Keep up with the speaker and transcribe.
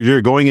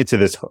you're going into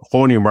this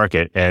whole new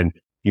market and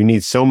you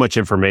need so much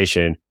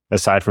information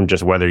aside from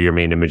just whether your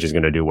main image is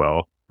going to do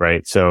well,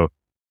 right? So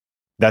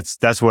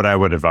that's what I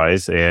would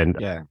advise. And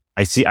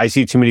I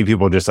see too many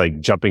people just like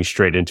jumping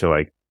straight into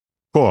like,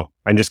 cool,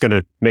 I'm just going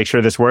to make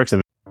sure this works.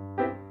 And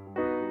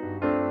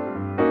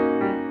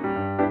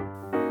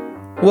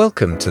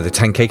welcome to the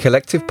 10K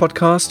Collective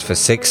podcast for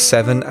 6,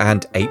 7,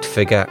 and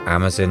 8-figure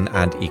Amazon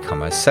and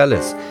e-commerce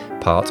sellers,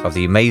 part of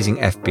the amazing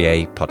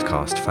FBA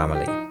podcast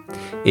family.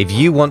 If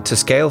you want to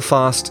scale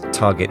fast,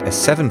 target a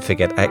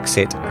 7-figure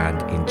exit, and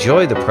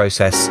enjoy the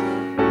process,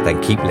 then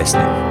keep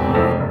listening.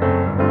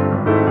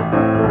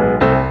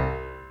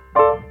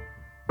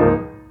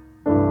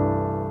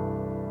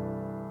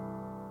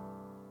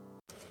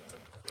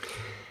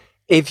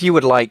 If you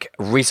would like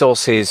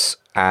resources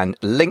and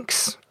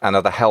links and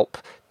other help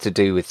to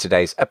do with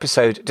today's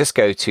episode, just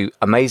go to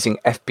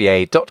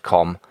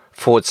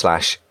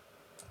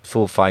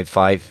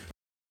amazingfba.com/455.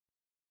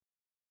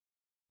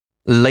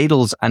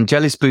 Ladles and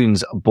jelly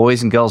spoons,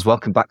 boys and girls,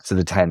 welcome back to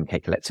the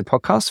 10K Collective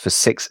podcast for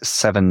 6,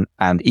 7,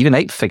 and even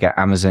 8-figure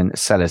Amazon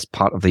sellers,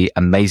 part of the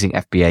amazing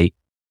FBA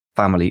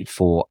family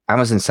for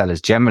Amazon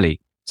sellers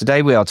generally.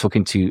 Today we are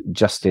talking to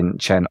Justin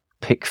Chen,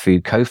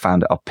 PickFu,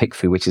 co-founder of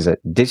PickFu, which is a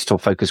digital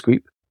focus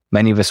group.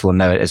 Many of us will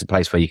know it as a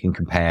place where you can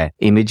compare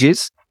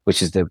images,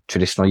 which is the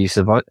traditional use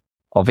of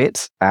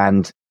it.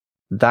 And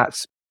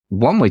that's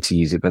one way to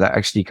use it, but that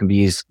actually can be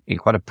used in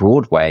quite a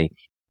broad way.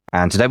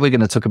 And today we're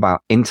going to talk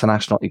about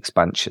international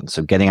expansion.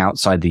 So getting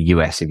outside the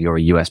US, if you're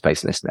a US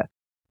based listener,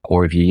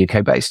 or if you're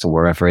UK based or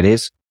wherever it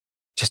is,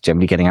 just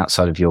generally getting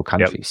outside of your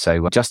country. Yep.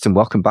 So Justin,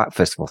 welcome back.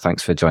 First of all,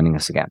 thanks for joining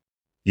us again.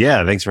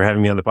 Yeah. Thanks for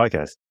having me on the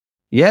podcast.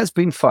 Yeah, it's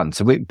been fun.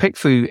 So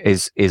PickFu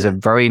is a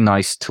very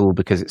nice tool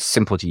because it's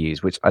simple to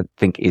use, which I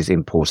think is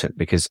important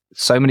because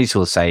so many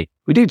tools say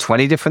we do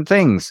 20 different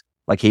things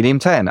like Helium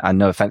 10. And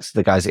no offense to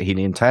the guys at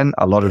Helium 10,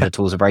 a lot of the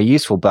tools are very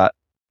useful, but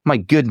my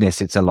goodness,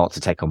 it's a lot to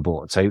take on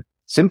board. So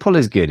simple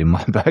is good in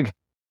my book.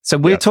 So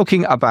we're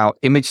talking about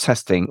image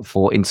testing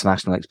for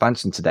international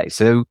expansion today.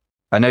 So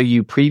I know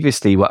you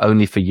previously were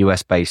only for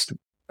US based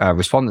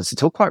respondents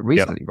until quite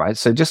recently, right?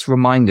 So just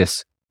remind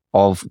us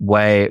of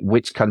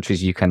which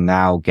countries you can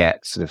now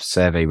get sort of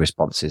survey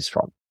responses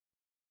from.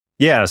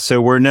 Yeah.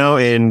 So we're now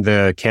in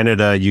the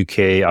Canada,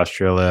 UK,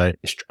 Australia,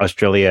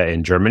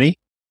 and Germany.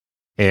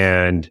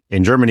 And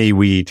in Germany,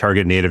 we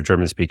target native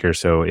German speakers.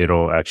 So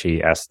it'll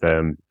actually ask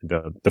them,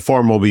 the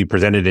form will be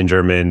presented in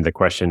German. The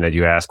question that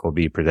you ask will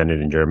be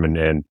presented in German.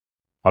 And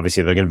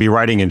obviously they're going to be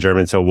writing in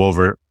German. So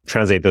we'll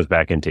translate those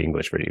back into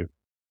English for you.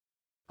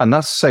 And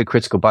that's so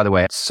critical, by the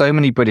way. So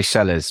many British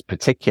sellers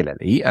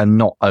particularly, and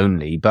not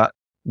only, but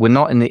we're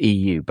not in the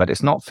EU, but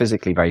it's not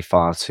physically very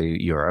far to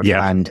Europe.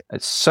 Yeah. And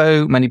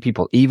so many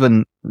people,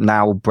 even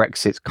now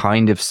Brexit's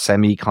kind of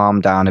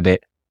semi-calmed down a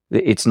bit.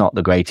 It's not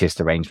the greatest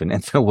arrangement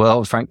in the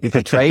world, frankly,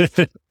 for trade.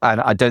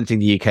 And I don't think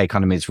the UK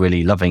economy is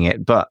really loving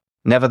it. But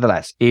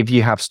nevertheless, if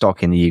you have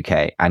stock in the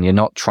UK and you're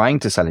not trying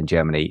to sell in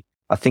Germany,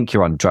 I think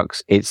you're on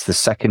drugs. It's the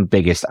second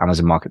biggest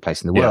Amazon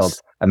marketplace in the world.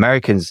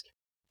 Americans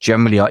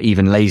generally are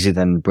even lazier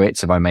than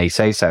Brits, if I may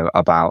say so,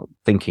 about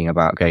thinking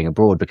about going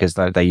abroad because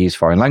they use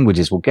foreign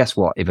languages. Well, guess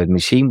what? If a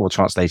machine will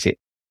translate it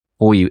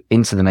for you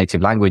into the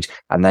native language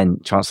and then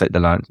translate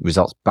the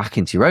results back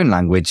into your own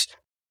language,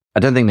 I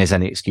don't think there's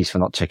any excuse for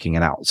not checking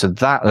it out. So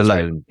that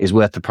alone is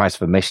worth the price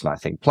of admission, I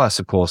think. Plus,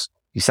 of course,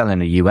 you sell in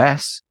the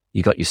US,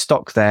 you got your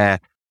stock there.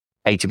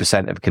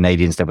 80% of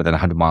Canadians live within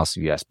 100 miles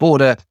of the US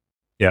border.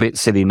 A bit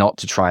silly not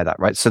to try that,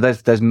 right? So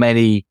there's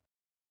many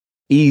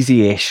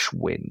easy-ish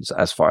wins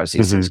as far as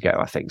these things go,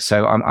 I think.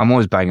 So I'm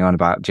always banging on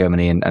about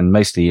Germany and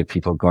mostly if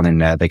people have gone in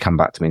there, they come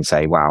back to me and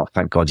say, wow,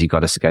 thank God you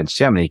got us to go into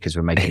Germany because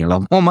we're making a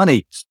lot more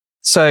money.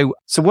 So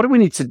what do we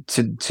need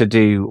to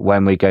do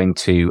when we're going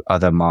to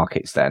other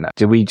markets then?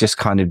 Do we just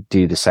kind of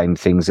do the same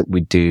things that we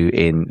do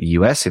in the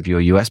US if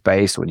you're US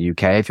based or the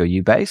UK if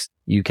you're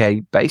UK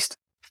based?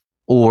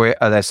 Or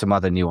are there some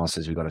other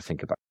nuances we've got to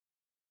think about?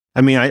 I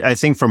mean, I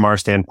think from our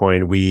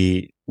standpoint,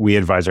 we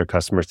advise our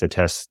customers to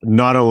test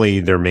not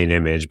only their main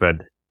image, but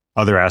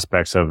other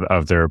aspects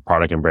of their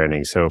product and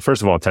branding. So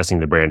first of all,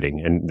 testing the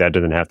branding, and that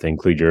doesn't have to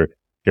include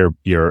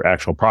your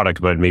actual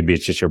product, but maybe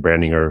it's just your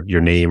branding or your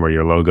name or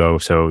your logo.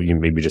 So you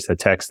maybe just a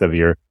text of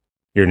your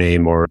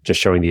name or just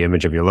showing the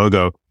image of your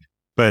logo.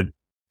 But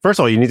first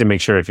of all, you need to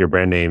make sure if your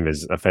brand name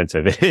is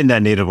offensive in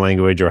that native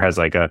language or has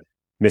like a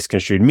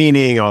misconstrued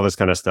meaning, all this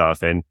kind of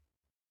stuff. And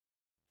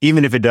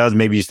even if it does,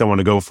 maybe you still want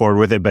to go forward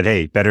with it. But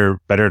hey, better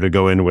to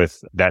go in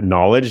with that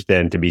knowledge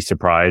than to be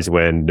surprised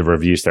when the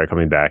reviews start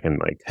coming back and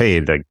like, hey,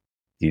 like,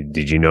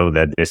 did you know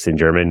that this in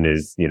German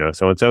is,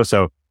 so and so?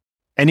 So,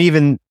 and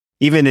even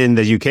in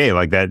the UK,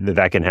 like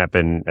that can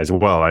happen as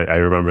well. I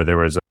remember there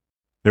was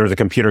a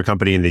computer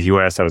company in the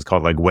US that was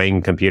called like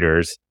Wang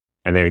Computers,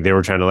 and they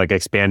were trying to like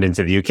expand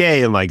into the UK,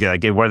 and like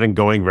it wasn't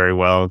going very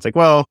well. It's like,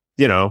 well,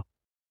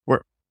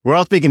 we're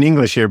all speaking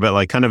English here, but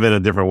like kind of in a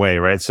different way,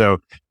 right? So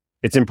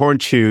it's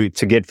important to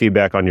get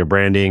feedback on your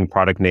branding,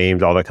 product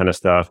names, all that kind of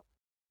stuff.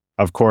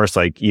 Of course,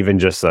 like even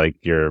just like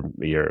your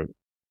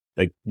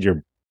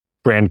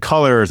brand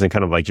colors and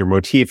kind of like your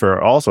motif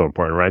are also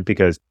important, right?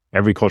 Because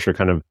every culture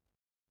kind of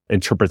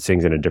interprets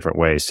things in a different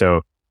way.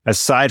 So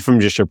aside from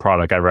just your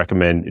product, I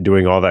recommend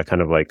doing all that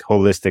kind of like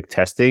holistic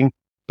testing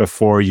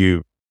before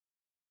you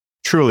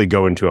truly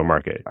go into a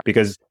market.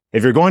 Because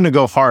if you're going to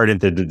go hard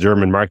into the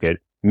German market,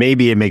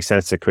 maybe it makes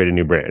sense to create a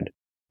new brand.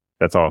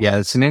 That's all. Yeah,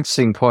 it's an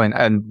interesting point.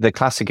 And the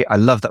classic, I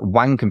love that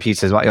Wang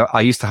Computers.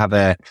 I used to have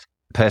a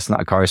person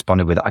that I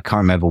corresponded with. I can't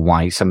remember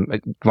why.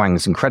 Wang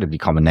is an incredibly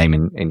common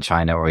name in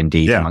China, or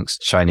indeed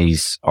amongst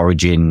Chinese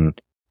origin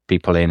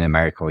people in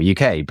America or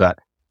UK. But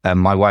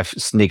my wife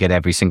sniggered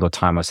every single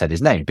time I said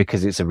his name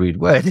because it's a rude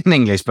word in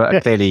English,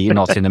 but clearly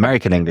not in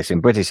American English, in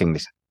British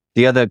English.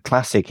 The other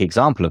classic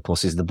example, of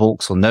course, is the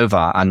Vauxhall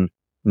Nova. And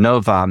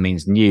Nova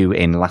means new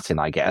in Latin,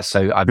 I guess.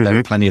 So I've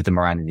known plenty of them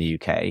around in the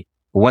UK.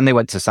 But when they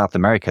went to South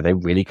America, they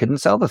really couldn't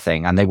sell the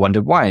thing. And they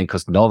wondered why,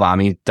 because Nova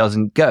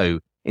doesn't go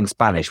in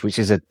Spanish, which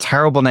is a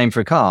terrible name for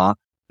a car,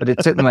 but it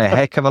took them a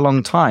heck of a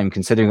long time,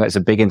 considering that it's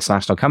a big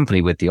international company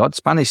with the odd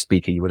Spanish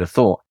speaker, you would have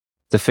thought,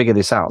 to figure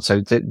this out.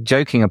 So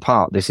joking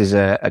apart, this is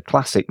a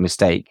classic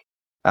mistake.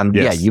 And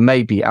yeah, you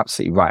may be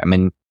absolutely right. I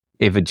mean,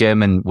 if a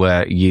German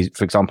were used,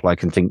 for example, I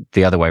can think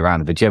the other way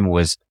around. If a German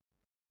was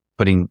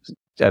putting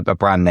a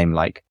brand name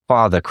like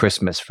Father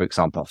Christmas, for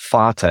example,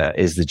 Vater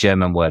is the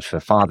German word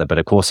for father, but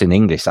of course in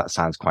English that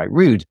sounds quite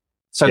rude.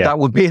 So that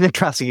would be the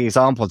classic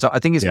example. So I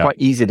think it's quite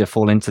easy to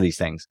fall into these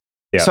things.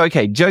 Yeah. So,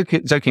 okay,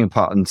 joking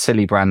apart and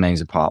silly brand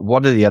names apart,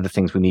 what are the other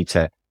things we need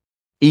to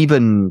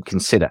even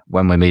consider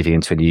when we're moving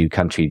into a new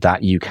country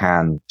that you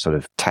can sort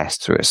of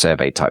test through a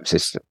survey type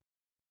system?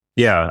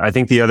 Yeah, I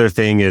think the other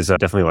thing is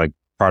definitely like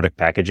product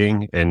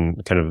packaging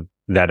and kind of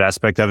that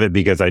aspect of it,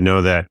 because I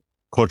know that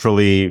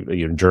culturally,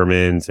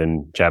 Germans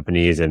and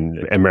Japanese and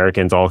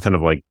Americans all kind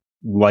of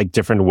like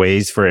different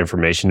ways for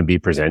information to be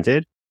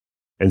presented.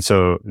 And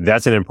so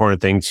that's an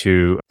important thing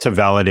to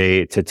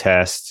validate, to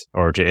test,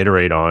 or to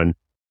iterate on,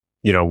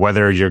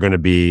 whether you're going to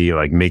be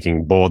like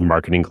making bold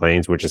marketing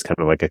claims, which is kind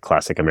of like a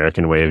classic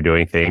American way of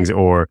doing things,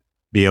 or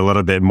be a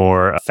little bit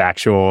more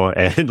factual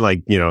and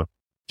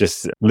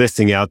just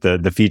listing out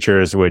the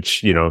features,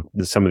 which,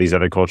 some of these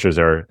other cultures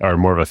are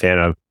more of a fan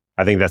of.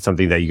 I think that's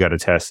something that you got to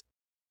test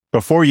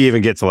before you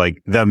even get to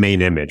like the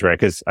main image, right?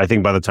 Because I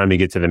think by the time you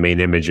get to the main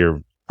image, you're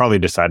probably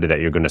decided that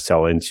you're going to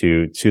sell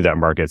into that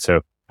market.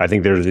 So I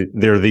think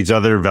there are these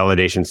other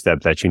validation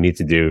steps that you need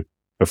to do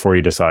before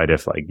you decide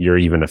if like you're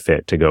even a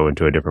fit to go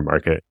into a different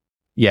market.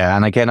 Yeah.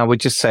 And again, I would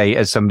just say,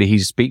 as somebody who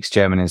speaks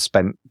German and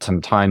spent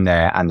some time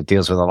there and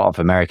deals with a lot of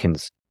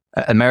Americans,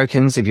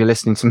 if you're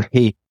listening to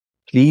me,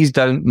 please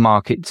don't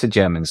market to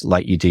Germans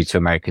like you do to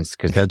Americans,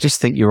 because they'll just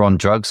think you're on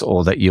drugs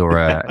or that you're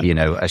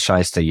a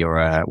shyster, you're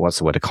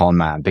a con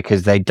man,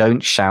 because they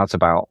don't shout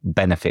about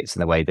benefits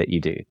in the way that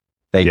you do.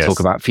 They talk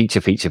about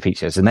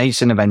features. A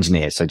nation of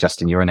engineers. So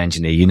Justin, you're an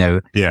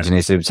engineer,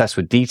 engineers are obsessed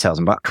with details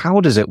and about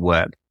how does it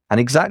work and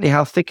exactly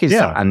how thick is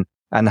that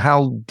and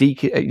how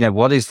deep,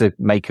 what is the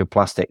make of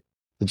plastic?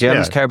 The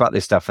Germans care about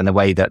this stuff in the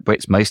way that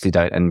Brits mostly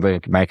don't and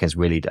Americans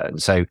really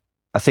don't. So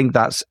I think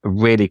that's a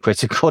really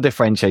critical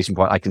differentiation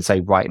point I can say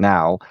right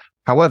now.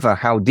 However,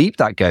 how deep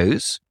that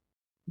goes,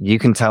 you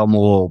can tell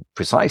more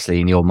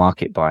precisely in your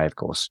market by, of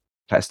course,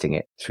 testing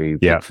it through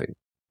Bigfoot.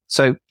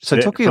 So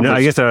talking about,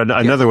 I guess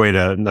another way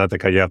to, not to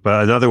cut you off,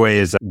 but another way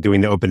is doing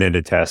the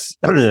open-ended tests.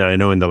 I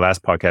know in the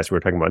last podcast we were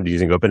talking about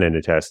using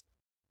open-ended tests,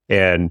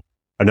 and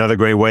another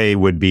great way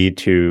would be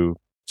to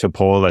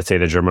poll, let's say,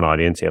 the German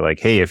audience, say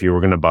like, hey, if you were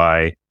going to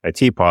buy a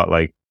teapot,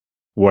 like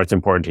what's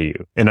important to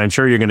you? And I'm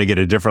sure you're going to get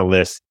a different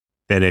list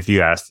than if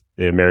you asked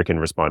the American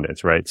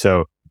respondents, right?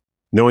 So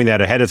knowing that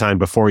ahead of time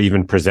before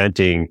even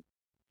presenting,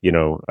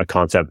 a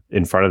concept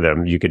in front of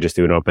them, you could just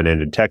do an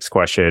open-ended text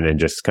question and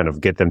just kind of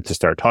get them to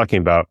start talking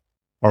about,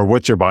 or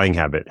what's your buying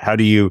habit?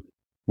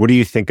 What do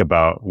you think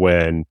about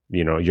when,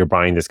 you're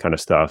buying this kind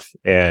of stuff?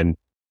 And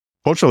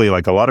culturally,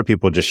 like a lot of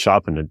people just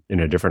shop in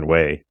a different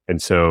way.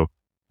 And so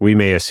we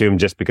may assume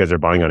just because they're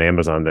buying on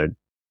Amazon that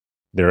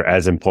they're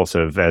as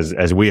impulsive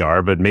as we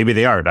are, but maybe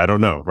they aren't. I don't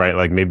know, right?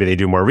 Like maybe they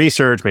do more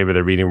research, maybe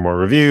they're reading more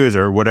reviews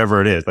or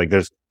whatever it is. Like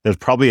there's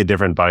probably a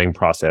different buying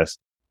process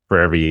for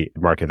every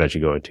market that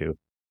you go into.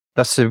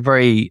 That's a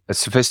very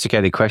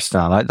sophisticated question.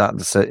 I like that.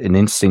 That's an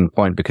interesting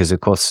point because, of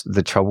course,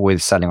 the trouble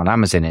with selling on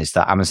Amazon is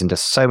that Amazon does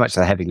so much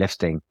of the heavy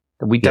lifting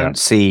that we don't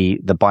see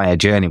the buyer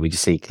journey. We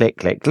just see click,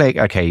 click, click.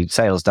 Okay,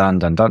 sales done.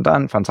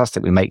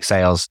 Fantastic. We make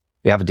sales.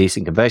 We have a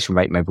decent conversion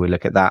rate. Maybe we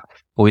look at that.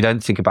 But we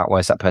don't think about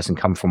where's that person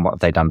come from? What have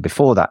they done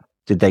before that?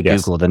 Did they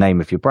Google the name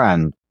of your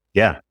brand?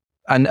 Yeah.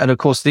 And of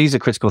course, these are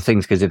critical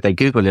things because if they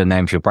Google the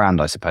name of your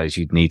brand, I suppose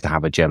you'd need to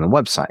have a German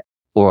website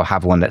or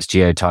have one that's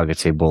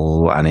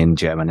geo-targetable and in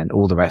German and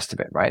all the rest of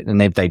it, right?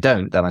 And if they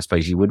don't, then I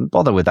suppose you wouldn't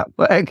bother with that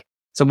work.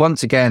 So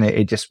once again,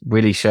 it just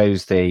really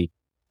shows the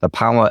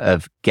power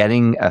of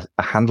getting a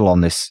handle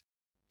on this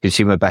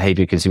consumer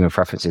behavior, consumer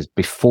preferences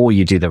before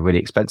you do the really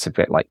expensive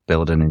bit, like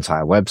build an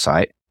entire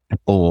website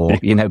or,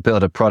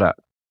 build a product.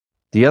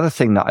 The other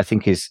thing that I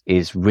think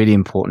is really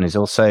important is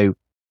also,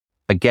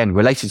 again,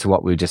 related to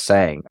what we were just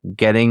saying,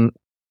 getting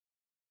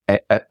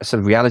a sort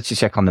of reality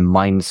check on the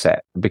mindset,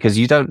 because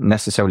you don't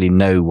necessarily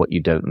know what you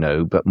don't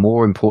know, but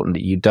more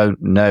importantly, you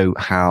don't know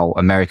how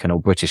American or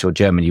British or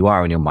German you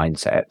are in your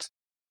mindset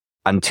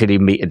until you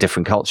meet a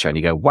different culture and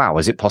you go, wow,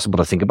 is it possible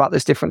to think about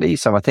this differently?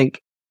 So I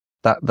think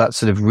that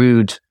sort of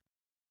rude,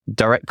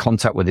 direct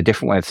contact with a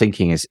different way of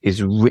thinking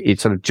it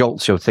sort of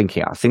jolts your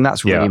thinking. I think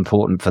that's really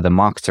important for the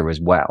marketer as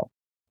well,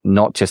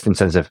 not just in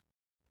terms of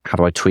how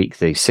do I tweak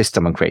the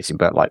system I'm creating,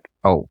 but like,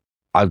 oh,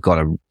 I've got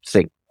to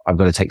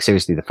take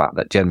seriously the fact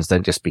that Germans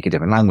don't just speak a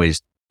different language,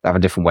 they have a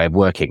different way of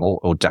working,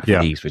 or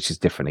Japanese, which is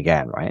different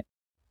again, right?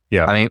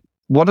 Yeah. I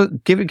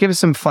mean, give us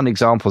some fun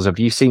examples of,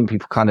 you've seen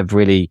people kind of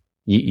really,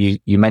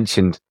 you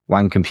mentioned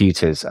WAN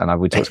computers, and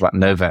we talked about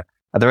Nova.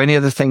 Are there any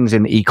other things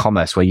in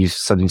e-commerce where you've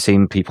suddenly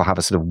seen people have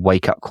a sort of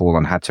wake up call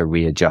on how to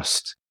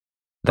readjust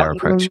their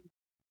approach?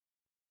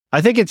 I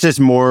think it's just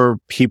more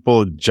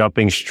people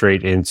jumping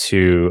straight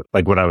into,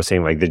 like what I was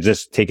saying, like they're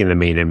just taking the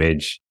main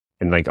image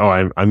and like,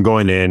 oh, I'm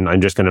going in, I'm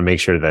just going to make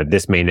sure that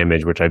this main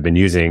image, which I've been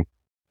using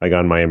like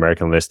on my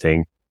American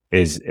listing,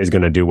 is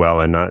going to do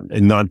well, and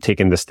not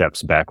taking the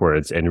steps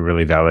backwards and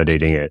really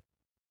validating it.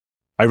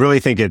 I really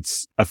think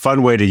it's a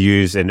fun way to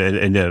use and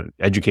an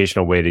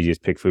educational way to use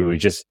PickFu,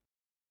 just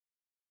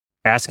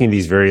asking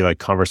these very like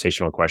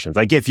conversational questions.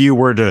 Like if you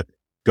were to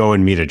go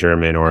and meet a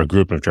German or a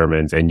group of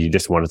Germans and you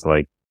just wanted to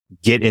like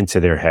get into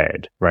their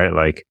head, right?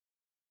 Like,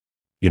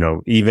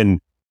 even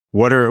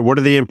what are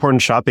the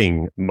important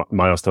shopping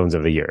milestones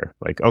of the year?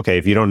 Like, okay,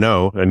 if you don't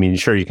know, I mean,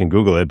 sure, you can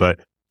Google it, but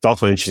it's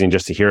also interesting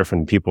just to hear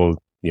from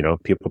people,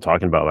 people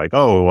talking about like,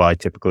 oh, well,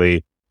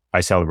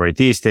 I celebrate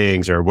these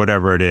things or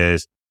whatever it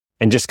is.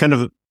 And just kind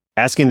of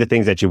asking the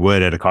things that you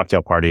would at a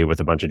cocktail party with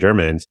a bunch of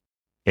Germans,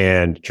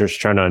 and just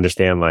trying to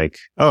understand like,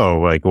 oh,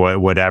 like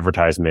what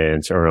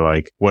advertisements or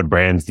like what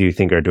brands do you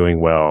think are doing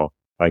well?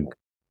 Like,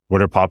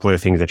 what are popular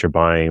things that you're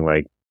buying?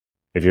 Like,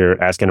 if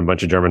you're asking a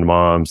bunch of German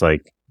moms,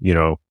 like,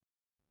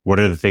 what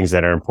are the things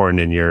that are important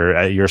in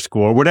at your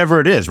school or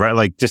whatever it is, right?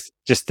 Like, just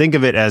think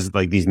of it as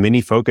like these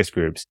mini focus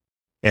groups,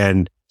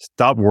 and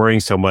stop worrying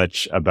so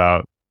much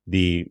about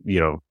the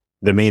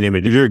main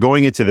image. If you're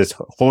going into this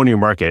whole new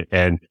market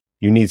and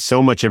you need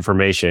so much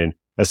information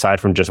aside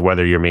from just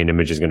whether your main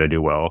image is going to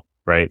do well,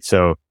 right?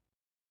 So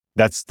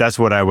that's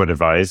what I would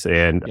advise.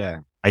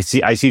 And I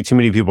see too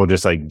many people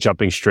just like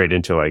jumping straight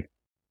into like,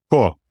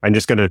 cool, I'm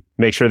just going to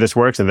make sure this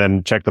works and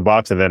then check the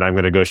box, and then I'm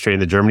going to go straight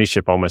into Germany,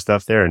 ship all my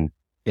stuff there. And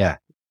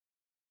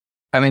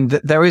I mean,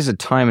 there is a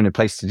time and a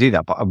place to do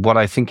that. But what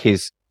I think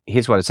is,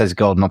 here's what it says,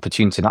 golden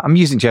opportunity. Now, I'm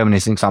using Germany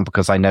as an example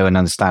because I know and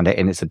understand it,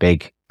 and it's a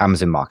big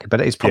Amazon market,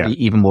 but it's probably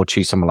even more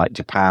true somewhere like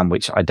Japan,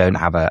 which I don't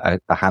have a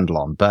handle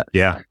on, but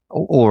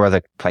or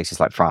other places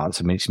like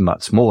France. I mean, it's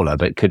much smaller,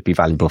 but it could be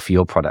valuable for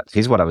your product.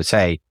 Here's what I would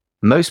say.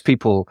 Most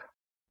people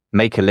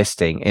make a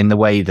listing in the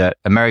way that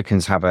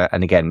Americans have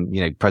and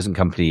again, present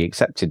company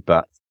accepted,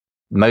 but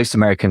most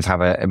American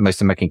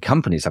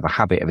companies have a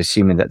habit of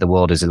assuming that the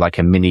world is like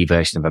a mini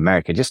version of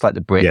America, just like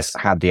the Brits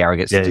had the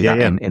arrogance to do that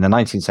in the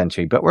 19th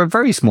century. But we're a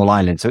very small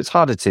island, so it's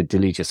harder to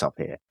delude yourself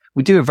here.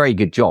 We do a very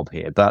good job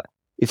here, but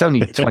it's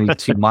only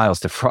 22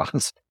 miles to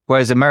France,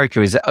 whereas America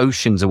is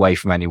oceans away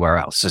from anywhere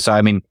else. So,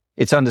 I mean,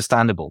 it's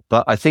understandable.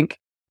 But I think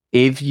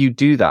if you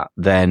do that,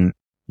 then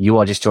you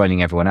are just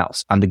joining everyone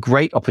else. And the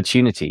great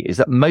opportunity is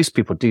that most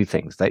people do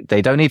things.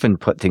 They don't even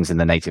put things in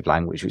the native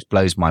language, which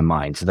blows my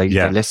mind. So they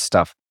list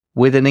stuff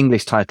with an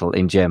English title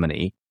in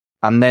Germany.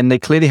 And then they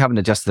clearly haven't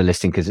adjusted the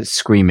listing because it's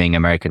screaming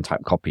American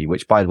type copy,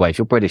 which, by the way, if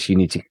you're British, you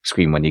need to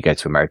scream when you go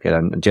to America.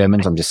 And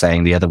Germans, I'm just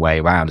saying the other way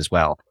around as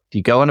well. If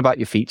you go on about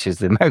your features,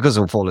 the Americans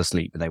will fall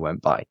asleep and they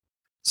won't buy.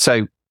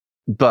 So,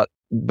 but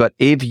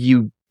if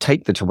you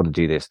take the trouble to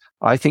do this,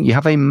 I think you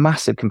have a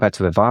massive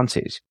competitive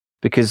advantage,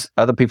 because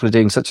other people are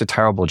doing such a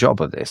terrible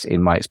job of this,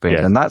 in my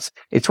experience. And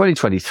it's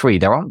 2023.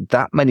 There aren't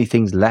that many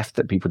things left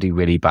that people do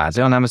really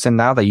badly on Amazon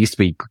now. There used to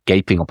be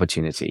gaping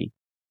opportunity.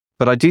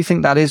 But I do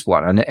think that is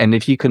one. And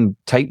if you can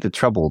take the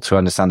trouble to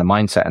understand the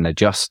mindset and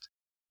adjust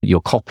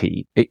your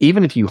copy,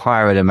 even if you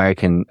hire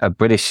a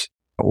British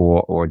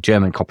or a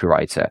German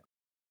copywriter,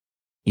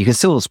 you can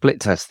still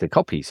split test the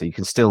copy. So you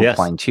can still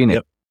fine tune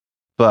it.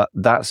 But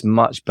that's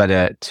much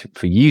better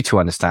for you to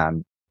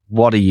understand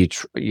what are you,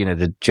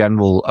 the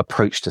general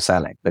approach to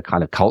selling, the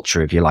kind of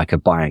culture, if you like,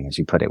 of buying, as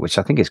you put it, which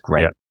I think is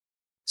great.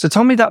 So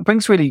Tommy, that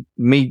brings me to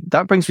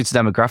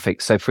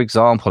demographics. So for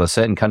example, a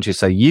certain country,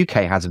 so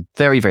UK has a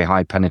very, very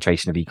high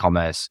penetration of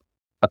e-commerce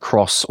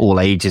across all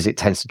ages. It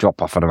tends to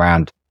drop off at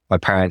around my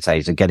parents'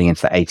 age and getting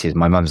into the 80s.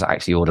 My mum's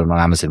actually ordered on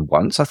Amazon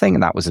once, I think,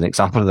 and that was an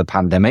example of the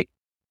pandemic,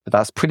 but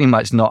that's pretty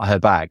much not her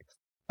bag.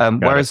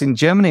 Whereas in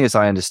Germany, as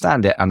I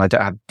understand it, and I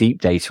don't have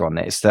deep data on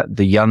this, that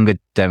the younger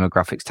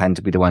demographics tend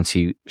to be the ones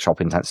who shop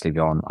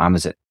intensively on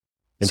Amazon.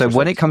 So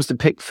when it comes to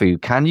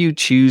PickFu, can you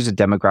choose a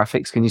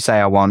demographics? Can you say,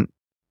 I want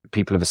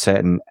people of a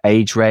certain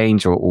age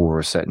range or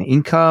a certain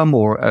income,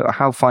 or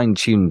how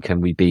fine-tuned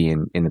can we be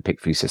in the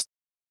PickFu system?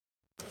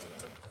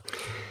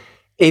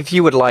 If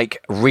you would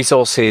like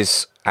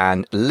resources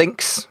and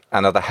links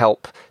and other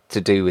help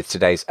to do with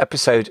today's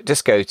episode,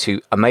 just go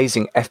to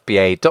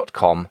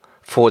amazingfba.com/.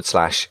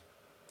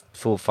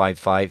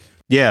 455?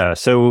 Yeah.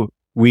 So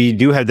we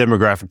do have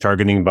demographic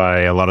targeting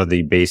by a lot of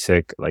the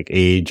basic like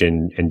age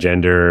and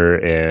gender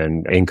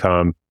and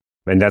income.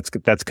 And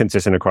that's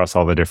consistent across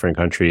all the different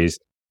countries.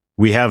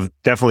 We have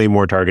definitely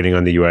more targeting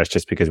on the US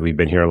just because we've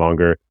been here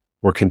longer.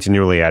 We're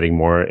continually adding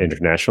more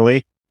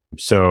internationally.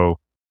 So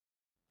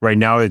right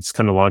now it's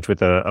kind of launched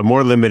with a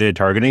more limited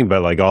targeting,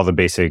 but like all the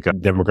basic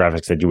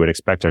demographics that you would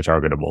expect are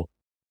targetable.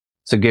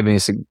 So give me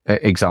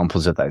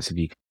examples of those if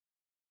you can.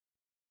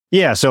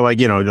 Yeah. So like,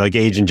 like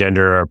age and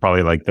gender are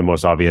probably like the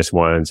most obvious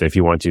ones. If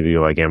you want to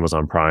do like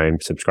Amazon Prime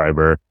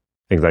subscriber,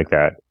 things like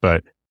that.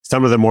 But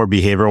some of the more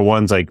behavioral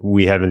ones, like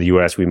we have in the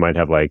US, we might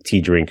have like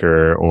tea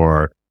drinker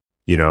or,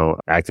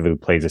 actively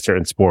plays a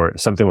certain sport,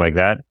 something like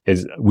that.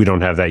 We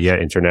don't have that yet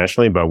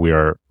internationally, but we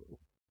are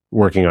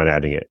working on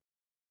adding it.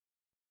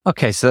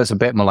 Okay. So that's a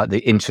bit more like the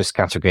interest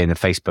category in the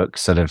Facebook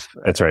sort of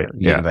that's right.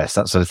 universe,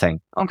 that sort of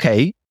thing.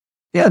 Okay.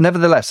 Yeah,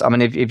 nevertheless, I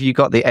mean, if you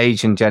got the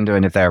age and gender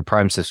and if they're a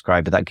Prime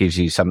subscriber, that gives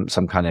you some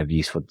kind of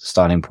useful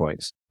starting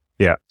points.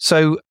 Yeah.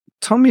 So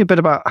tell me a bit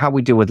about how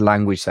we deal with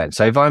language then.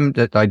 So if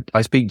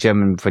I speak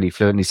German pretty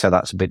fluently, so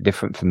that's a bit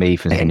different for me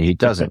from anyone who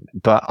doesn't.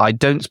 But I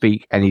don't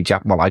speak any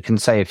well, I can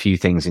say a few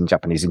things in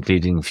Japanese,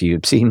 including a few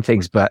obscene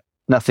things, but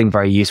nothing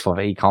very useful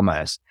for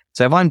e-commerce.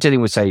 So if I'm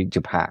dealing with, say,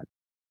 Japan,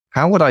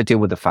 how would I deal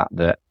with the fact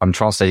that I'm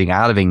translating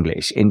out of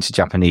English into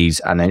Japanese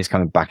and then it's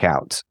coming back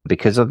out?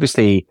 Because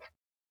obviously,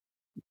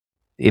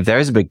 if there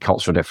is a big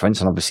cultural difference,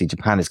 and obviously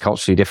Japan is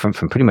culturally different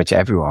from pretty much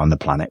everywhere on the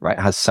planet, right?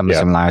 It has some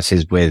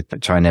similarities with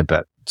China,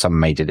 but some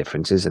major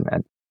differences.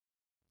 And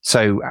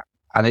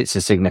it's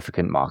a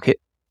significant market.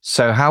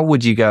 So how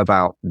would you go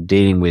about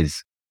dealing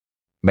with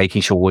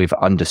making sure we've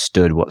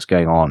understood what's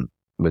going on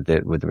with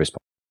the response?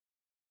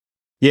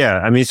 Yeah.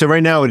 I mean, so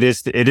right now it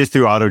is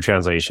through auto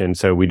translation.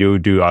 So we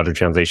do auto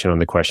translation on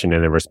the question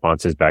and the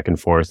responses back and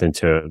forth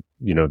into,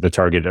 the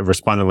target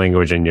respondent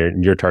language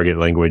and your target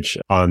language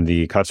on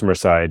the customer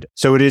side.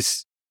 So it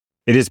is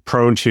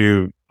prone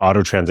to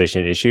auto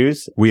translation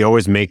issues. We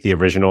always make the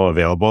original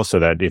available so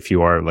that if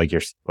you are like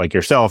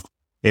yourself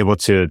able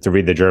to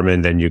read the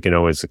German, then you can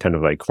always kind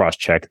of like cross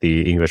check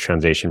the English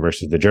translation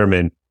versus the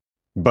German.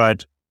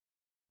 But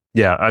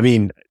yeah, I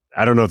mean,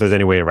 I don't know if there's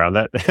any way around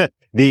that.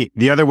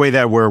 The other way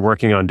that we're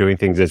working on doing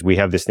things is we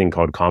have this thing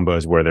called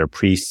combos where they're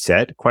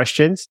preset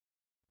questions.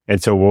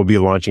 And so we'll be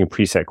launching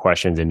preset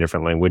questions in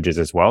different languages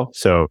as well.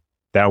 So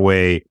that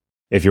way,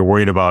 if you're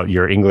worried about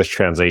your English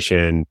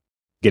translation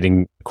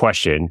getting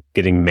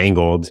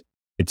mangled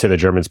to the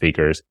German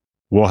speakers,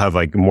 we'll have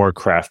like more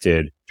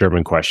crafted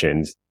German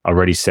questions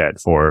already set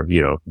for,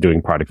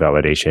 doing product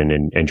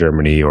validation in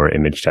Germany or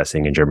image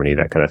testing in Germany,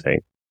 that kind of thing.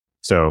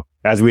 So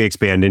as we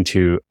expand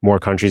into more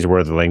countries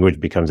where the language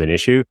becomes an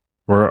issue,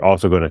 we're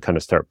also going to kind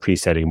of start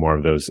presetting more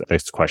of those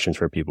questions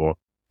for people.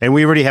 And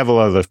we already have a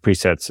lot of those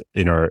presets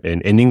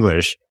in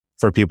English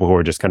for people who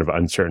are just kind of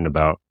uncertain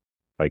about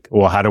like,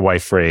 well, how do I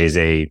phrase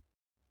a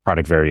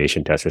product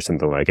variation test or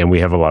something like, and we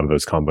have a lot of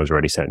those combos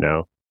already set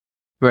now.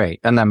 Great.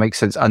 And that makes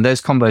sense. And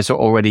those combos are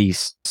already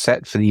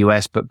set for the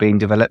US, but being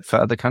developed for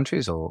other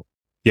countries or?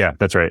 Yeah,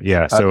 that's right.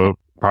 Yeah. Okay. So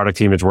product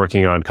team is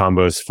working on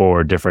combos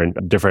for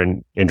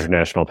different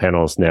international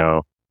panels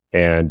now.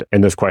 And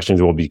those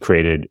questions will be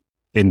created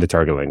in the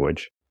target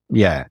language.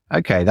 Yeah.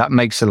 Okay. That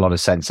makes a lot of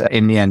sense.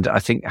 In the end, I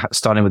think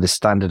starting with a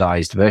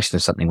standardized version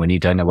of something when you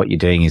don't know what you're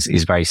doing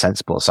is very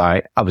sensible. So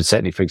I would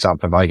certainly, for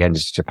example, if I go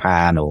into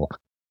Japan or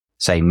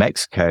say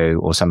Mexico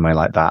or somewhere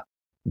like that,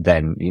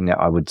 then,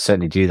 I would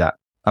certainly do that.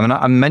 I mean,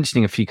 I'm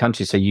mentioning a few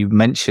countries. So you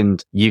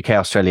mentioned UK,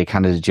 Australia,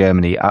 Canada,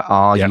 Germany.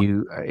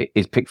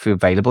 Is Pickfu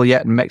available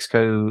yet in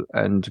Mexico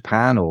and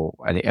Japan or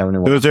any?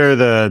 Those are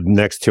the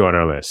next two on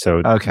our list.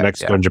 So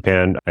Mexico and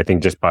Japan, I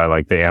think just by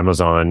like the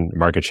Amazon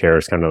market share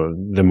is kind of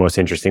the most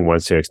interesting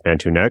ones to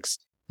expand to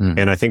next.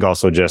 And I think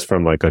also just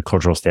from like a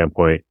cultural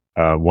standpoint,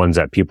 ones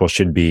that people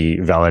should be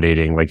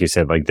validating, like you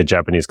said, like the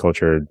Japanese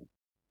culture,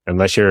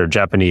 unless you're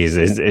Japanese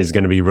is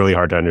going to be really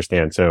hard to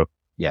understand. So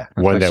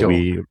one that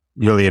we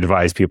really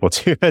advise people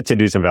to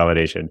do some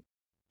validation.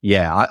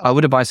 Yeah, I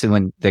would advise them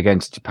when they're going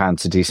to Japan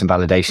to do some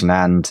validation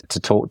and to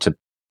talk to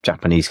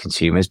Japanese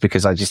consumers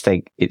because I just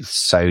think it's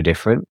so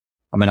different.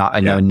 I mean,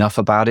 I know enough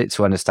about it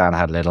to understand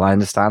how little I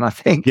understand, I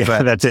think. Yeah,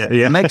 but that's it.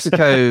 Yeah.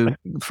 Mexico,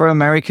 for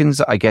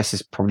Americans, I guess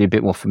is probably a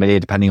bit more familiar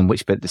depending on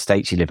which bit of the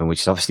States you live in,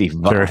 which is obviously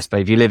vast. Sure.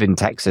 But if you live in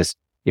Texas,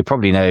 you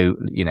probably know,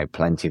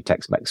 plenty of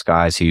Tex-Mex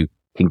guys who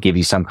can give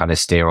you some kind of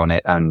steer on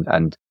it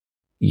and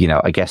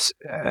I guess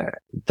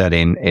that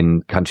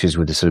in countries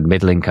with the sort of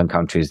middle income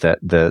countries that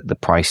the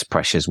price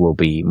pressures will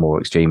be more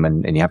extreme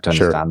and you have to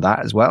understand that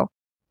as well.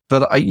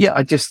 But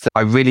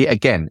I really,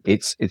 again,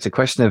 it's a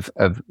question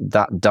of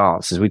that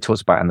dance, as we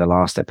talked about in the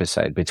last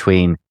episode,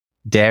 between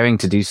daring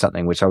to do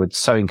something, which I would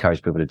so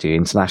encourage people to do.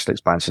 International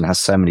expansion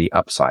has so many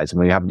upsides and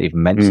we haven't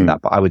even mentioned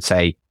that, but I would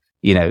say,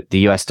 the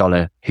US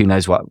dollar, who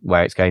knows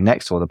where it's going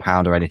next, or the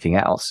pound or anything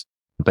else.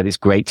 But it's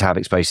great to have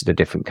exposure to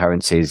different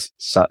currencies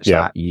such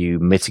that you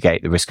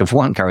mitigate the risk of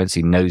one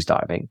currency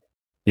nosediving.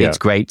 Yeah. It's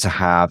great to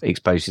have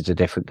exposure to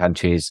different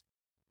countries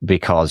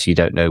because you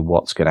don't know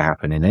what's going to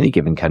happen in any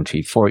given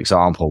country. For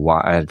example,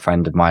 I had a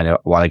friend of mine a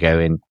while ago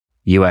in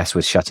US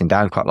was shutting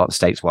down quite a lot of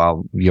states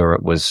while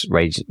Europe was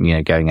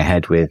going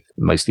ahead with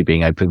mostly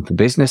being open for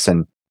business,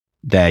 and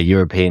their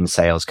European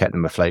sales kept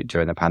them afloat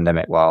during the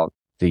pandemic while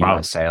the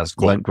US sales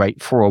weren't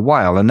great for a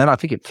while. And then I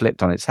think it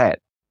flipped on its head.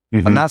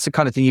 Mm-hmm. And that's the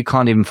kind of thing you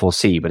can't even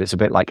foresee, but it's a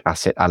bit like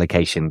asset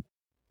allocation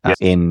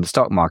in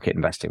stock market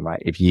investing,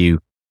 right? If you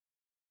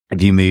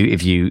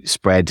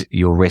spread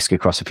your risk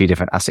across a few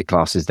different asset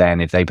classes,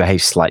 then if they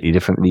behave slightly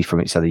differently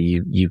from each other,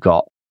 you've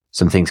got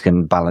some things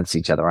can balance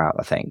each other out,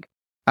 I think.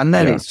 And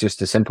then it's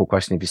just a simple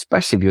question,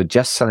 especially if you're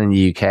just selling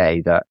the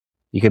UK, that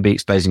you could be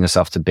exposing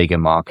yourself to bigger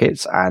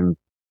markets, and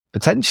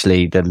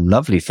potentially the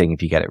lovely thing,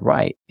 if you get it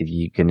right, if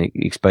you can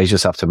expose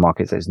yourself to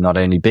markets that's not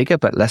only bigger,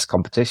 but less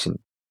competition.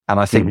 And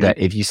I think that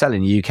if you sell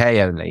in the UK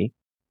only,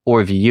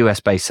 or if you're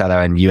US based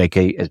seller and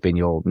UAE has been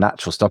your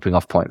natural stopping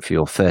off point for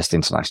your first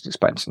international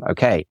expansion,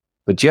 okay.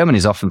 But Germany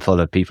is often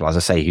full of people, as I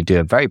say, who do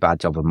a very bad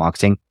job of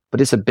marketing,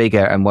 but it's a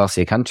bigger and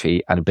wealthier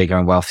country and a bigger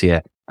and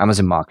wealthier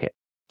Amazon market.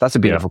 That's a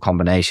beautiful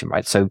combination,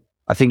 right? So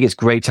I think it's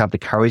great to have the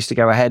courage to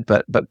go ahead,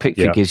 but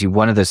PickFood gives you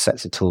one of those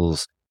sets of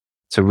tools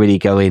to really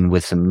go in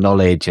with some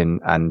knowledge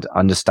and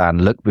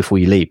understand, look before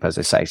you leap, as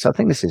I say. So I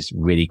think this is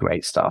really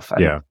great stuff.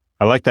 And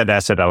I like that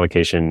asset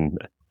allocation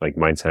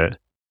mindset.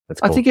 That's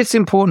cool. I think it's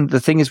important.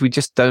 The thing is, we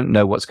just don't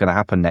know what's going to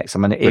happen next. I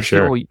mean,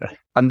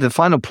 and the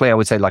final play, I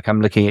would say,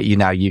 I'm looking at you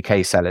now,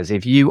 UK sellers.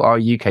 If you are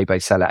a UK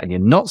based seller and you're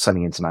not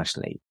selling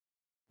internationally,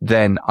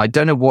 then I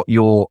don't know what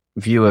your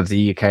view of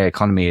the UK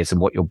economy is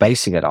and what you're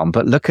basing it on,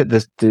 but look at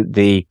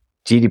the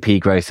GDP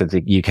growth of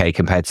the UK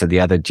compared to the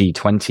other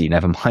G20,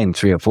 never mind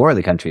 3 or 4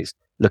 other countries.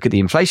 Look at the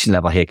inflation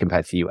level here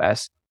compared to the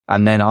US,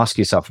 and then ask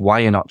yourself why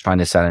you're not trying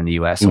to sell in the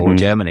US or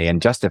Germany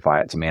and justify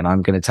it to me. And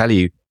I'm going to tell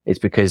you, it's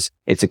because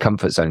it's a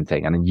comfort zone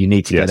thing and you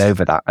need to get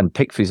over that. And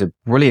PickFood is a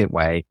brilliant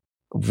way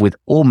with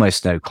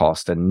almost no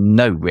cost and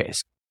no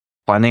risk,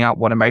 finding out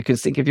what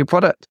Americans think of your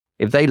product.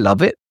 If they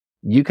love it,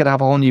 you could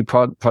have a whole new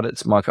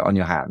product market on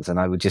your hands. And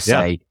I would just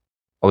say,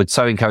 I would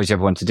so encourage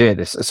everyone to do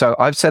this. So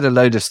I've said a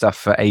load of stuff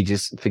for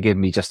ages. Forgive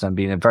me, Justin, I'm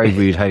being a very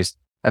rude host.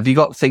 Have you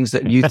got things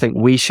that you think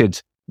we should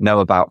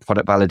know about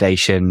product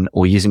validation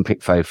or using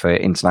PickFood for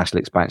international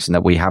expansion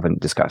that we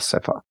haven't discussed so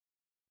far?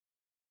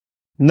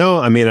 No,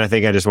 I mean, I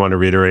think I just want to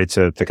reiterate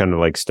to kind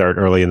of start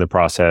early in the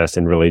process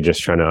and really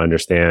just trying to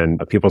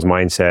understand people's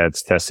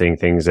mindsets, testing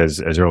things as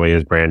early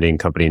as branding,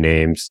 company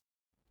names,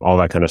 all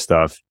that kind of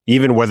stuff.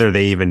 Even whether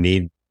they even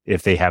need,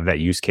 if they have that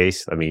use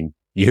case. I mean,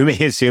 you may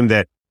assume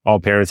that all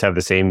parents have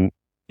the same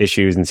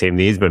issues and same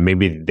needs, but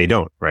maybe they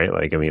don't, right?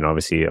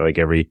 Obviously,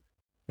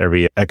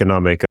 every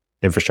economic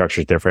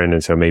infrastructure is different.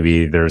 And so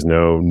maybe there's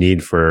no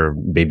need for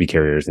baby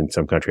carriers in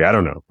some country. I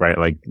don't know,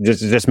 right?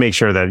 Just make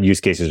sure that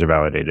use cases are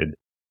validated.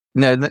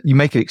 No, you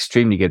make an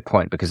extremely good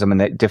point because,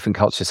 different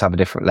cultures have a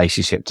different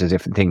relationship to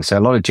different things. So a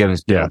lot of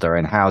Germans build their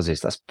own houses.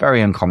 That's very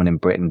uncommon in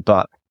Britain,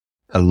 but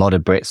a lot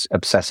of Brits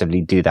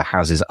obsessively do their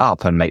houses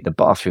up and make the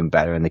bathroom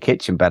better and the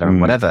kitchen better and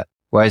whatever.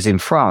 Whereas in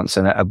France,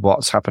 and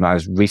what's happened, I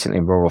was recently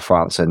in rural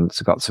France and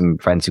got some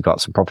friends who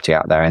got some property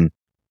out there, and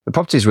the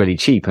property is really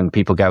cheap and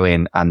people go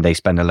in and they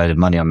spend a load of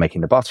money on making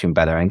the bathroom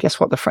better. And guess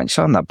what? The French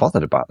aren't that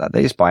bothered about that.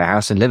 They just buy a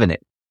house and live in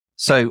it.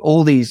 So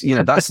all these,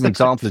 that's an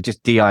example of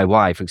just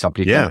DIY, for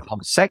example. The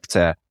public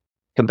sector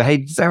can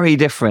behave very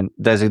different.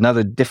 There's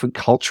another different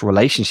cultural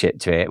relationship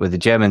to it, where the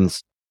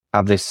Germans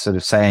have this sort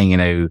of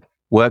saying,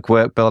 work,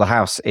 build a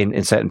house.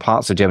 In certain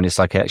parts of Germany, it's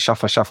like a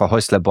Schaffer,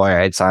 Häusle,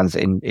 Bäuer. It sounds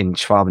in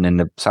Schwaben in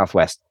the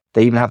southwest.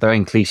 They even have their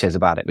own cliches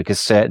about it because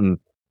certain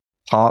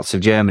parts of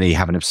Germany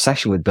have an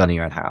obsession with building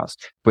your own house.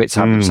 Brits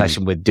have an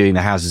obsession with doing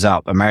the houses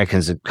up.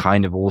 Americans are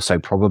kind of also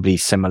probably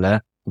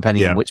similar,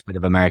 depending on which bit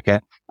of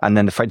America. And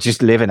then the French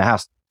just live in a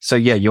house. So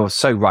you're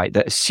so right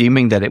that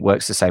assuming that it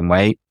works the same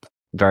way,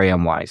 very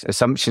unwise.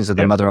 Assumptions are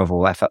the mother of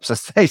all F-ups,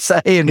 as they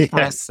say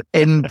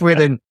in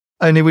Britain.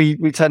 Only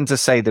we tend to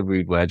say the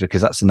rude word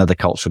because that's another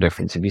cultural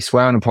difference. If you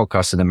swear on a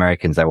podcast with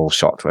Americans, they're all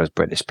shocked, whereas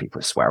British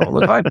people swear all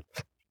the time.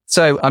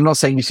 So I'm not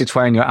saying you should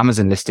swear in your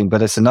Amazon listing,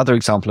 but it's another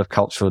example of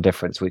cultural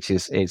difference, which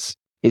is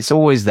it's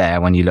always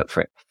there when you look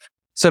for it.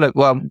 So look,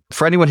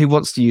 for anyone who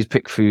wants to use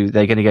PickFood,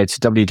 they're going to go to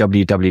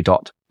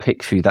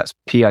www.pickfood, that's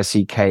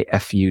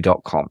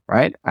pickfu.com,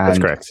 right? And that's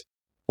correct.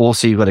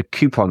 Also, you've got a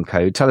coupon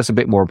code. Tell us a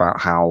bit more about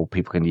how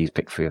people can use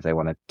PickFood if they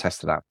want to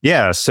test it out.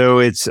 Yeah. So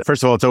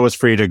first of all, it's always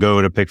free to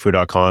go to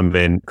pickfood.com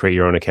and create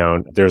your own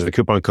account. There's a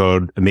coupon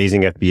code,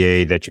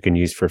 AmazingFBA, that you can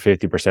use for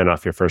 50%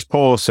 off your first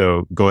poll.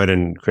 So go ahead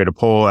and create a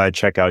poll at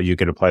checkout. You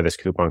can apply this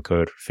coupon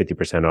code for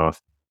 50%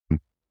 off.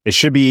 It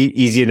should be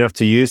easy enough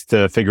to use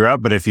to figure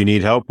out, but if you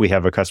need help, we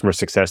have a customer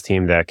success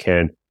team that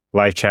can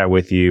live chat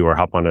with you or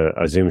hop on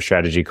a Zoom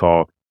strategy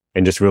call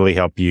and just really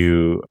help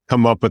you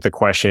come up with the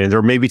questions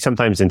or maybe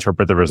sometimes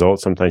interpret the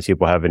results. Sometimes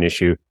people have an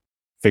issue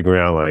figuring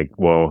out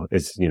what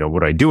do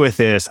I do with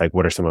this?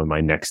 What are some of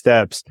my next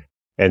steps?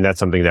 And that's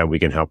something that we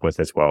can help with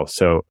as well.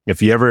 So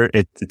if you ever,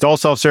 it's all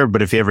self-serve,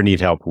 but if you ever need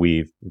help,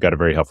 we've got a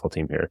very helpful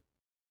team here.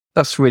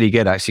 That's really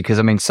good, actually, because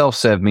I mean,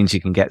 self-serve means you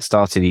can get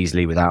started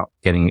easily without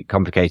getting it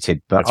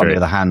complicated. But on the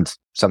other hand,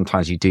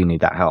 sometimes you do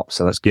need that help.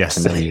 So that's good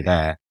to know you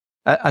there.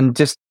 And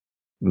just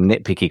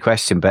nitpicky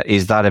question, but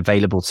is that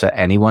available to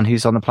anyone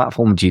who's on the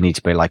platform? Do you need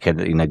to be like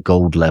a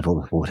gold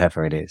level or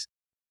whatever it is?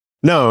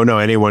 No,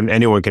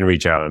 anyone can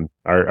reach out.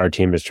 Our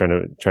team is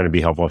trying to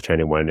be helpful to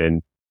anyone,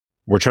 and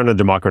we're trying to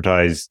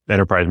democratize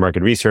enterprise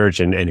market research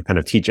and kind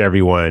of teach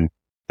everyone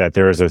that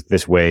there is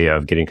this way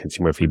of getting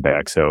consumer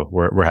feedback. So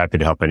we're happy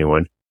to help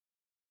anyone.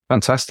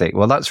 Fantastic.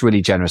 Well, that's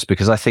really generous,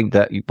 because I think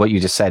that what you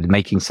just said,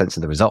 making sense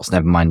of the results,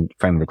 never mind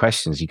framing the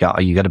questions. You got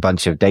a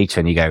bunch of data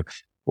and you go,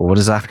 well, what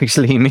does that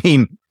actually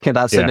mean?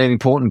 That's an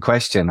important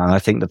question. And I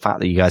think the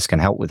fact that you guys can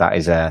help with that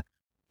is a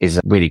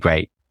really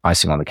great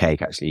icing on the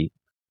cake, actually.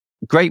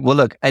 Great. Well,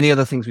 look, any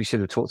other things we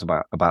should have talked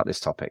about this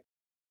topic?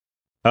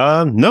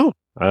 No,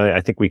 I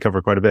think we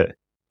covered quite a bit.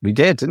 We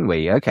did, didn't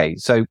we? Okay.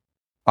 So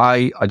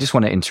I just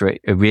want to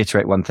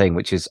reiterate one thing,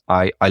 which is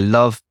I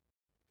love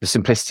the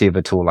simplicity of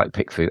a tool like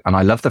PickFood. And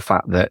I love the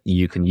fact that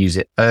you can use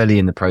it early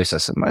in the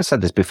process. And I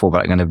said this before,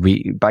 but I'm going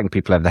to bang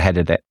people over the head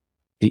with it.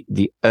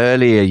 The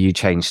earlier you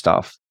change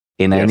stuff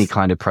in any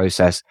kind of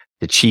process,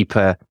 the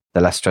cheaper,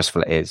 the less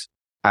stressful it is.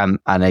 And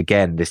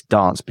again, this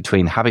dance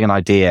between having an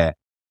idea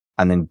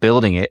and then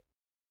building it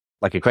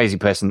like a crazy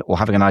person, or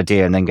having an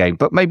idea and then going,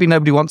 but maybe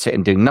nobody wants it,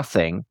 and doing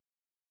nothing.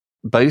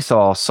 Both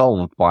are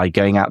solved by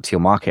going out to your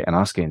market and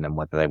asking them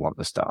whether they want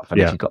the stuff. And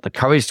if you've got the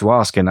courage to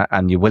ask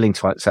and you're willing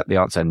to accept the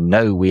answer,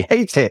 no, we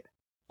hate it,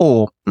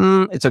 or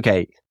it's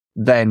okay,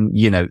 then,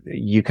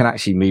 you can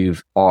actually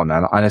move on.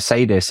 And I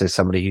say this as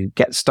somebody who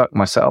gets stuck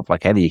myself,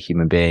 like any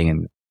human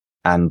being.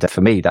 And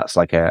for me, that's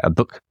like a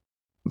book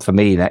for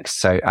me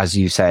next. So as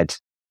you said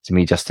to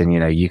me, Justin,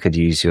 you could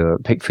use your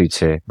PickFood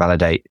to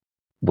validate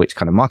which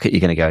kind of market you're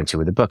going to go into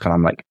with the book. And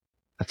I'm like,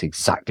 that's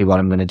exactly what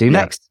I'm going to do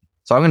next.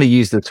 So I'm going to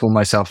use the tool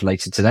myself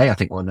later today, I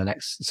think, or the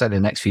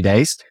next few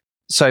days.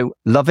 So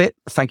love it.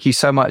 Thank you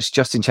so much,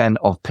 Justin Chen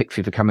of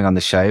PickFood, for coming on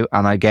the show.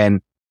 And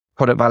again,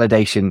 product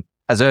validation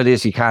as early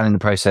as you can in the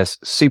process.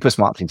 Super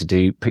smart thing to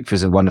do. PickFood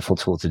is a wonderful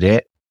tool to do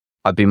it.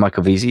 I've been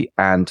Michael Veazey,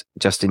 and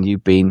Justin,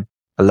 you've been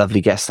a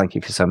lovely guest. Thank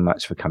you so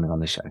much for coming on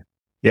the show.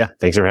 Yeah.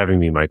 Thanks for having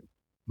me, Mike.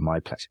 My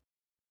pleasure.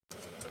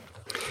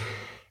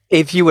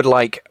 If you would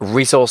like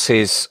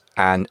resources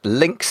and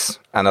links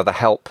and other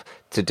help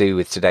to do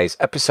with today's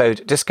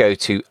episode, just go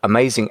to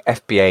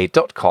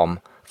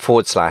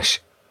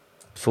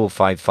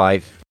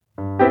amazingfba.com/455.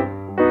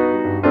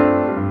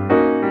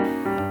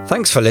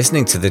 Thanks for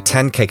listening to the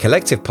 10K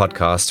Collective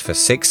podcast for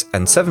 6-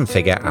 and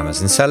 7-figure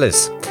Amazon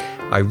sellers.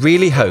 I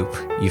really hope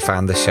you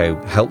found the show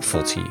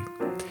helpful to you.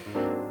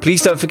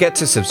 Please don't forget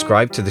to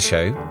subscribe to the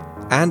show.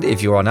 And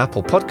if you're on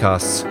Apple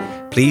Podcasts,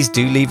 please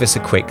do leave us a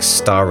quick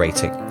star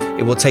rating.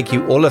 It will take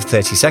you all of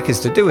 30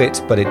 seconds to do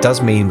it, but it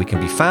does mean we can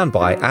be found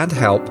by and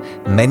help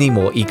many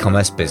more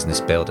e-commerce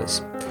business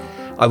builders.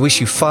 I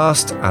wish you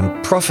fast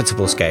and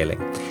profitable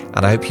scaling,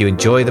 and I hope you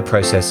enjoy the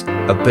process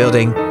of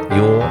building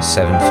your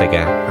 7-figure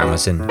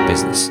Amazon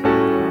business.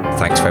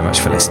 Thanks very much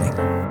for listening.